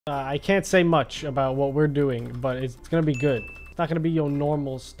I can't say much about what we're doing, but it's gonna be good. It's not gonna be your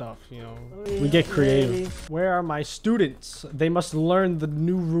normal stuff, you know. We get creative. Where are my students? They must learn the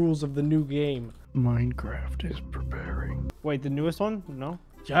new rules of the new game. Minecraft is preparing. Wait, the newest one? No.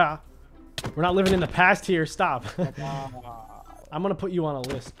 Yeah. We're not living in the past here. Stop. I'm gonna put you on a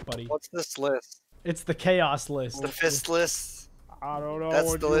list, buddy. What's this list? It's the chaos list. The fist list? I don't know.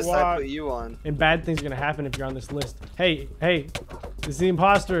 That's the list I put you on. And bad things are gonna happen if you're on this list. Hey, hey, it's the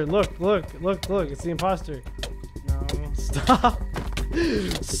imposter. Look, look, look, look. It's the imposter. No. Stop.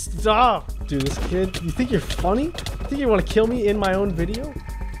 Stop. Dude, this kid, you think you're funny? You think you want to kill me in my own video?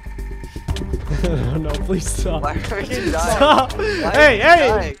 No, please stop. Why are you dying? Stop. Hey,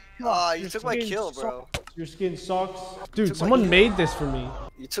 hey. Oh, you took my kill, bro. Your skin sucks. Dude, someone made this for me.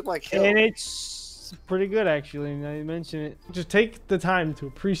 You took my kill. And it's pretty good, actually, now you mention it. Just take the time to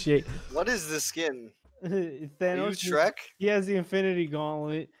appreciate. What is this skin? Thanos, Are you Shrek? He has the Infinity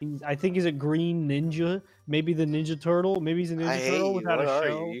Gauntlet. I think he's a green ninja. Maybe the Ninja Turtle. Maybe he's a Ninja Turtle without what a are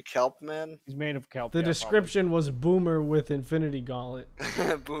shell. You kelp man? He's made of kelp. The yeah, description was Boomer with Infinity Gauntlet.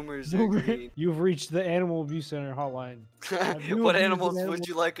 Boomers are probably. green. You've reached the Animal Abuse Center hotline. What animals would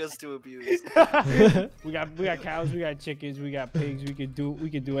you like us to abuse? we got cows, we got chickens, we got pigs. We could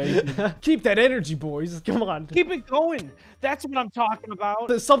do anything. Keep that energy, boys. Come on. Keep it going. That's what I'm talking about.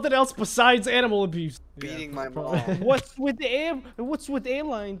 There's something else besides animal abuse. Beating my mom. What's with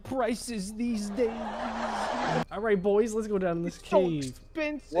airline prices these days? All right, boys, let's go down this So cave.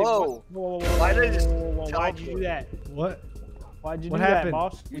 expensive. Whoa. Whoa. Why did I just Why'd you do teleport? that? What? Why'd you What do happened? that,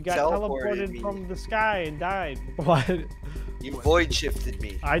 boss? You We got teleported teleported me. from the sky and died. What? You void shifted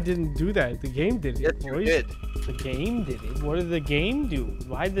me. I didn't do that. The game did it, Yes, you boys. did. The game did it. What did the game do?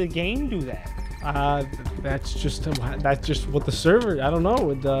 Why did the game do that? That's just what the server. I don't know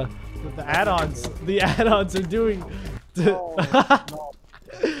with the add-ons. The add-ons are doing. No.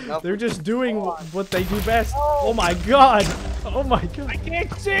 They're just doing what they do best. Oh my god! Oh my god! I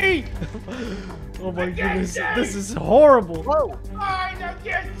can't see. Oh my goodness! This is horrible. Whoa! I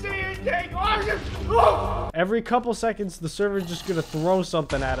can't see anything. Every couple seconds, the server's just gonna throw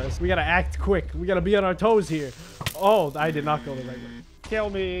something at us. We gotta act quick. We gotta be on our toes here. Oh, I did not go the right way. Kill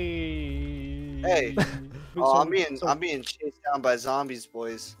me. Hey. So- Oh, I'm so- being chased down by zombies,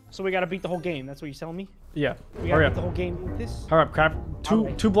 boys. So we gotta beat the whole game. That's what you're telling me? Yeah. We Hurry gotta beat up. the whole game with this? Hurry up, crap.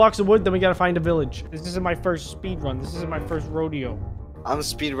 Okay. Two blocks of wood, then we gotta find a village. This isn't my first speed run. This isn't my first rodeo. I'm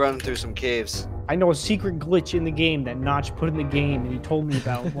speed running through some caves. I know a secret glitch in the game that Notch put in the game and he told me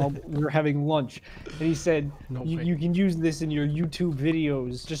about while we were having lunch. And he said, No way. you can use this in your YouTube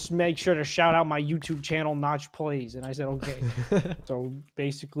videos. Just make sure to shout out my YouTube channel, Notch Plays. And I said, okay. So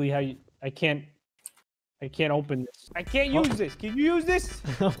basically I can't open this. I can't use this. Can you use this?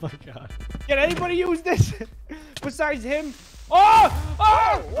 Oh my god. Can anybody use this besides him? Oh!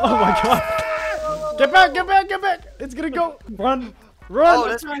 Oh! Oh my god. Get back, get back, get back. It's gonna go. Run. Run. Oh,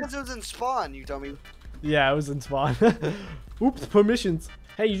 that's because it was in spawn, you dummy. Yeah, it was in spawn. Oops, permissions.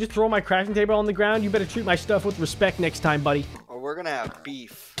 Hey, you just throw my crafting table on the ground? You better treat my stuff with respect next time, buddy. Or we're gonna have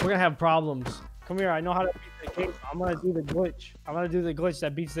beef. We're gonna have problems. Come here. I know how to beat the game. I'm gonna do the glitch. I'm gonna do the glitch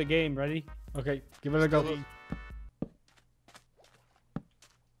that beats the game. Ready? Okay, give it a go.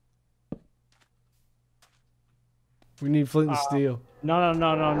 We need flint and steel.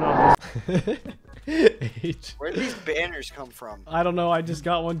 No. H. Where did these banners come from? I don't know. I just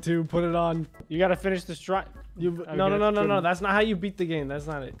got one too. Put it on. You gotta finish the strike. No. That's not how you beat the game. That's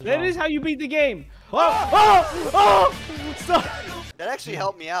not it. That is how you beat the game. Oh! Stop! That actually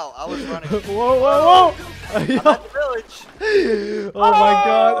helped me out. I was running. Whoa! I'm at the village. Oh my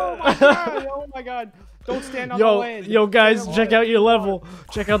god! Oh my god! Don't stand on the land. Yo, guys, check out your level.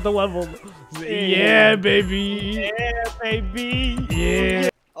 Check out the level. Yeah, baby. Yeah, baby. Yeah.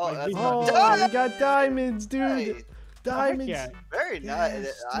 Oh, that's Oh, not we got diamonds, dude. Hey, Diamonds. Yeah. very nice.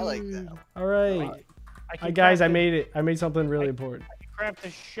 Yes, I like dude. that. All right. can Guys, I craft made it. I made something really important. craft a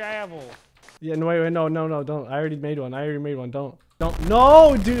shovel. Yeah, no, wait, no, don't. I already made one. Don't.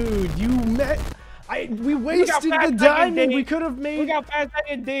 No, dude, you met. We wasted fast I the can diamond. dig. We could have made. Look how fast I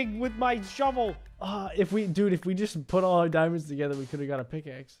can dig with my shovel. If we just put all our diamonds together, we could have got a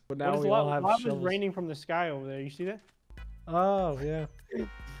pickaxe. But now we all have lava's shovels. raining from the sky over there. You see that? Oh yeah.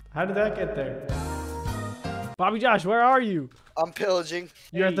 How did that get there? Bobby Josh, where are you? I'm pillaging.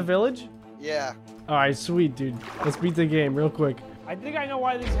 You're at the village? Yeah. All right, sweet, dude. Let's beat the game real quick. I think I know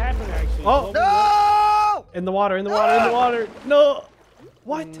why this happened actually. Oh! No! In the water, in the water, in the water. No!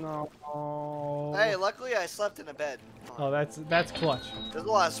 What? No. Hey, luckily I slept in a bed. Oh, that's clutch. There's a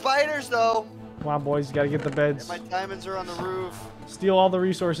lot of spiders though. Come on, boys. You gotta get the beds. My diamonds are on the roof. Steal all the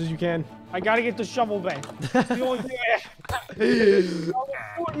resources you can. I gotta get the shovel back. It's the only thing I have. They're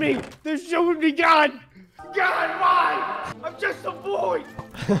shooting me. They're shooting me, God. God, why? I'm just a boy.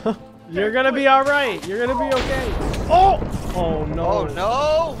 You're gonna be all right. You're gonna be okay. Oh! Oh no! Oh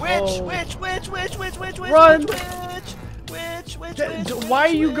no! Witch! Oh. Witch! Run! Witch! Why are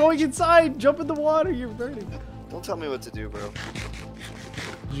you going inside? Jump in the water. You're burning. Don't tell me what to do, bro.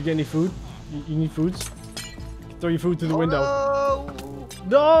 Did you get any food? You need foods? Throw your food through the window. No!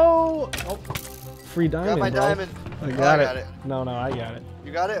 No! Oh. Free diamond, Got my bro. diamond. I Oh, got I it. got it. No, I got it.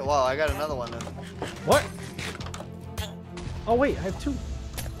 You got it? Wow, I got another one then. What? Oh wait, I have 2.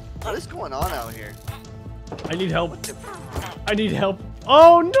 What is going on out here? I need help. I need help.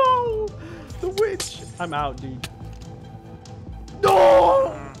 Oh no! The witch! I'm out, dude.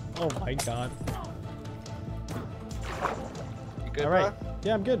 No! Oh my god. You good, Alright. bro?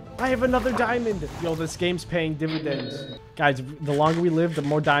 Yeah, I'm good. I have another diamond. Yo, this game's paying dividends. Guys, the longer we live, the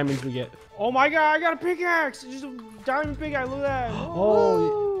more diamonds we get. Oh my God, I got a pickaxe. Just a diamond pickaxe. Look at that.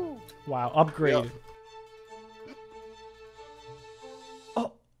 Oh, wow. Upgrade. Yep.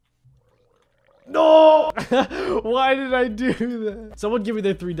 Oh. No! Why did I do that? Someone give me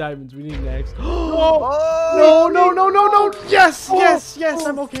their 3 diamonds. We need an axe. Oh! No. Yes, yes.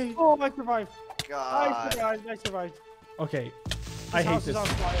 I'm okay. Oh, I survived. God. I survived. Okay. I hate house this. is on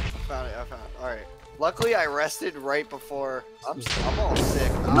fire. I found it. Alright. Luckily, I rested right before. I'm all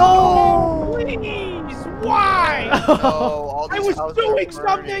sick. No! Please, why? No, all I these was houses are doing burning.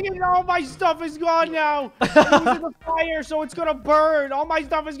 something and all my stuff is gone now. It was in the fire, so it's gonna burn. All my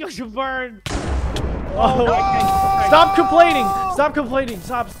stuff is gonna burn. Oh, no! Stop complaining. Stop complaining.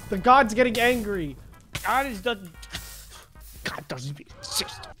 Stop. The god's getting angry. God doesn't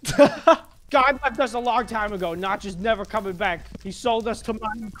exist. God left us a long time ago, not just never coming back. He sold us to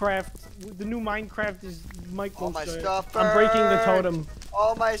Minecraft. The new Minecraft is Michael. All my stuff burned. I'm breaking the totem.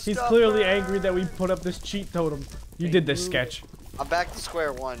 All my He's stuff clearly burned. angry that we put up this cheat totem. You did this sketch. I'm back to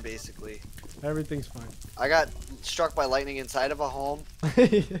square one, basically. Everything's fine. I got struck by lightning inside of a home.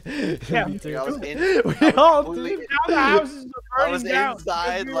 Yeah, me too. I was in. We all completely- did. Now the houses are I was burning down.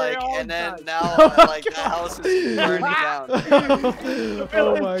 inside, We were like, all and then inside. now, Oh like, the house is burning down.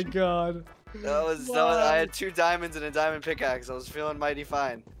 Oh my god. That was, I had 2 diamonds and a diamond pickaxe. I was feeling mighty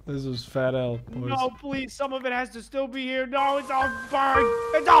fine. This was fat L, boys. No, please, some of it has to still be here. No, it's all burned.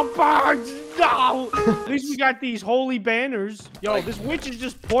 It's all burned. No. At least we got these holy banners. Yo, this witch is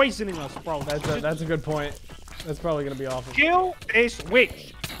just poisoning us, bro. That's a good point. That's probably gonna be awful. Kill this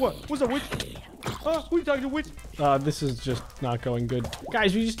witch. What? What's a witch? Who you talking to, witch? This is just not going good.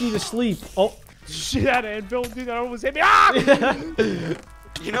 Guys, we just need to sleep. Oh. Shit out of Bill, dude, that almost hit me. Ah!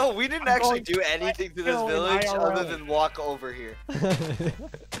 You know, we didn't actually do anything to this kill in village IRL. other than walk over here.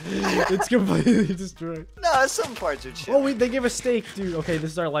 It's completely destroyed. No, some parts are chill. Oh wait, they gave us steak, dude. Okay,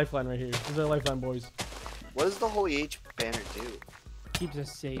 this is our lifeline right here. This is our lifeline, boys. What does the Holy H banner do? Keeps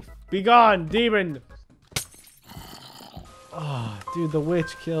us safe. Be gone, demon. Oh, dude, the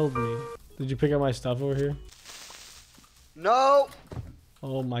witch killed me. Did you pick up my stuff over here? No!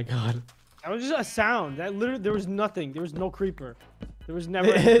 Oh my god. That was just a sound. That literally, there was nothing. There was no creeper. There was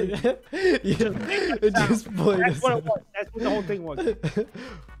never any creeper. It just played. That's what it was. That's what the whole thing was.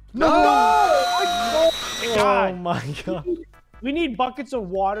 No! Oh my god. We need buckets of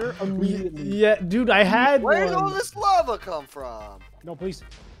water immediately. Yeah, dude, I had Where did all one. this lava come from? No, please.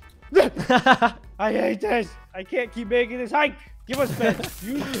 I hate this. I can't keep making this hike. Give us bed.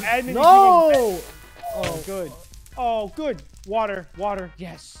 Use admin. No! Oh, good. Oh, good. Water. Water.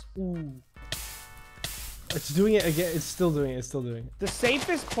 Yes. Ooh. It's doing it again. It's still doing it. It's still doing it. The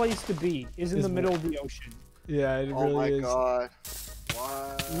safest place to be is in the middle of the ocean. Yeah, it Oh really my is. god.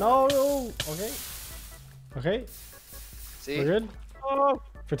 What? No. Okay. Okay. See? We're good. Oh,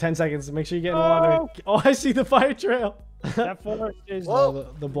 For 10 seconds. Make sure you get in the Oh. water. Oh, I see the fire trail. that forest is. Whoa.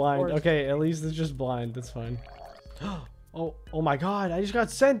 The blind. course. Okay, at least it's just blind. That's fine. Oh my god, I just got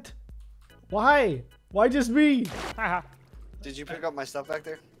sent. Why? Why just me? Haha. Did you pick up my stuff back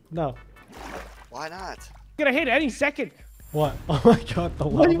there? No. Why not? Gonna hit any second. What? Oh my god, the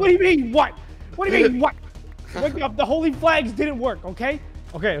What lava. do you mean? What? What do you mean? What? Wake up. The holy flags didn't work. Okay.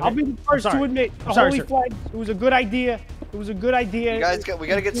 Okay, I'll be the first to admit the sorry, holy sir. flags. It was a good idea. It was a good idea. You guys, we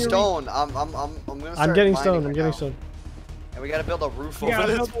gotta get In theory, stone. I'm gonna start I'm getting mining stone. I'm right getting now. stone. And we gotta build a roof We over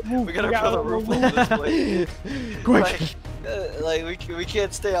gotta this. build a roof. We gotta We gotta build a roof build a over this place. Quick. We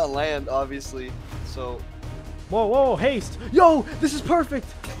can't stay on land, obviously. So Whoa, whoa, haste. Yo, this is perfect.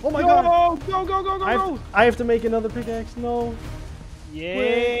 Oh my god. Go, go, go, go, go. I have to make another pickaxe. No.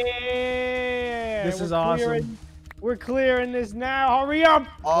 Yeah. This is We're awesome. clearing- We're clearing this now. Hurry up.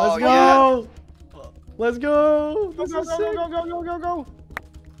 oh Let's yeah. go. Let's go. Go, This go, is go, sick. go, go, go, go, go.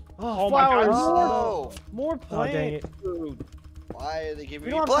 Oh, my God. flowers. Oh, More Oh, dang plants, it. dude. why are they giving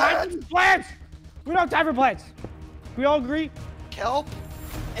We me don't have time plants? for plants. We don't have time for plants. We all agree? Kelp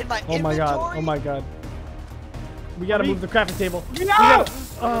in my Oh my god. Oh my god. We gotta Hurry. move the crafting table. No! gotta-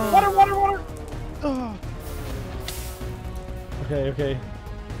 Water, water, water. Ugh. Okay, okay.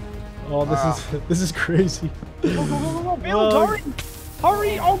 Oh, this is crazy. Go, go, go, go, go. Build, Oh. hurry.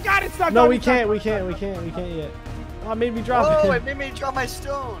 Hurry. Oh god, it's not No, done. we It's not can't. done. We can't yet. Oh, it made me drop Whoa, it. it made me drop my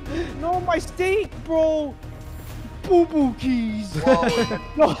stone. No, my steak, bro. Boo boo keys. Whoa.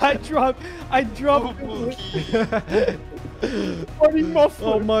 No, I dropped Boo-boo keys. funny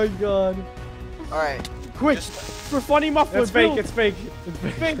muffler. Oh my god. All right. Quick, Just- for funny muffler. It's fake. build. It's fake. It's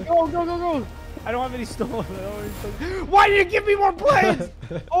fake. Fake. Go, go, go, go. I don't have any stone. I don't have any stone. Why did you give me more planes?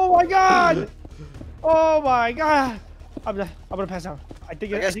 Oh my god. Oh my god. I'm gonna pass out. I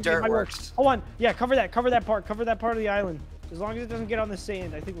think I guess think dirt might work. works. Hold on. Yeah, cover that part of the island. As long as it doesn't get on the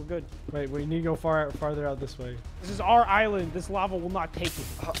sand, I think we're good. Wait, we need to go farther out this way. This is our island. This lava will not take it.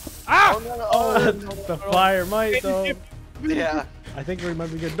 Oh, Ah! no, no, oh, The fire might though. yeah. I think we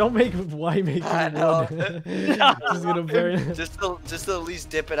might be good. Don't make why make I it know. wood. Just gonna burn. Just to at least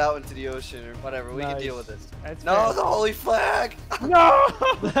dip it out into the ocean or whatever. We can deal with this. That's No, fair. the holy flag. No!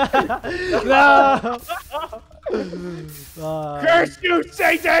 No. Curse you,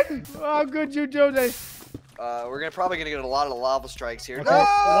 Satan! How could you do this? We're probably gonna get a lot of lava strikes here. Okay. No!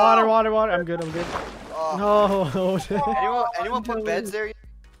 Water, water, water. I'm good. I'm good. Oh, No. anyone put beds there?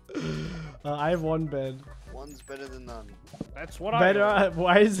 I have one bed. One's better than none. That's what I Bedrock.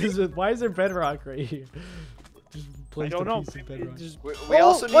 Why is there bedrock right here? Just place don't a know. piece of bedrock. We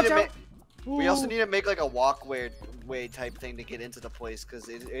also need watch to out. make. We also need to make like a walkway type thing to get into the place because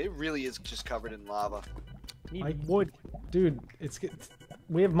it really is just covered in lava. Need wood. Dude,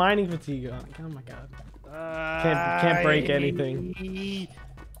 we have mining fatigue. Oh my god. Can't break anything.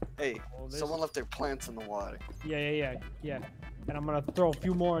 Hey, Oh, this- someone left their plants in the water. Yeah. And I'm gonna throw a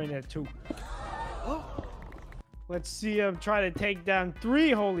few more in there too. Let's see him try to take down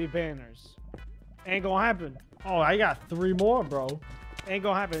 3 holy banners. Ain't gonna happen. Oh, I got 3 more, bro. Ain't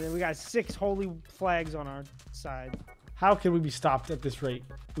gonna happen. And we got 6 holy flags on our side. How can we be stopped at this rate?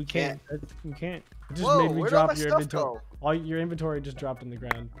 We can't. You can't. It just Whoa, made me where'd all drop my your stuff inventory. go? All your inventory just dropped in the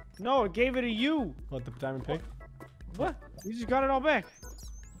ground. No, it gave it to you. What, the diamond pick? What? You just got it all back.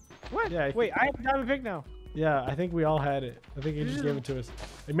 What? Yeah, Wait, I have a diamond pick now. Yeah, I think we all had it. I think he just gave it to us.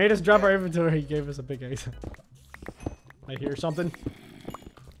 It made us drop our inventory. He gave us a pickaxe. I hear something.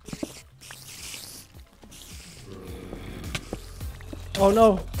 Oh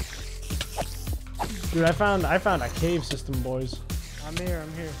no! Dude, I found a cave system, boys. I'm here.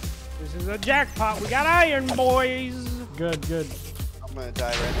 This is a jackpot. We got iron, boys. Good, good. I'm gonna die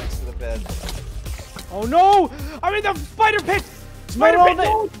right next to the bed. Oh no! I'm in the spider pit. Spider No, pit. they-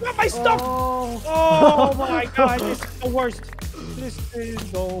 No, it's not my stuff. Oh, Oh my god, this is the worst. This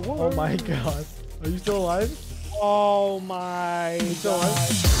is the worst. oh my god. Are you still alive? Oh my still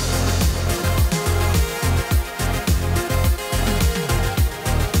god.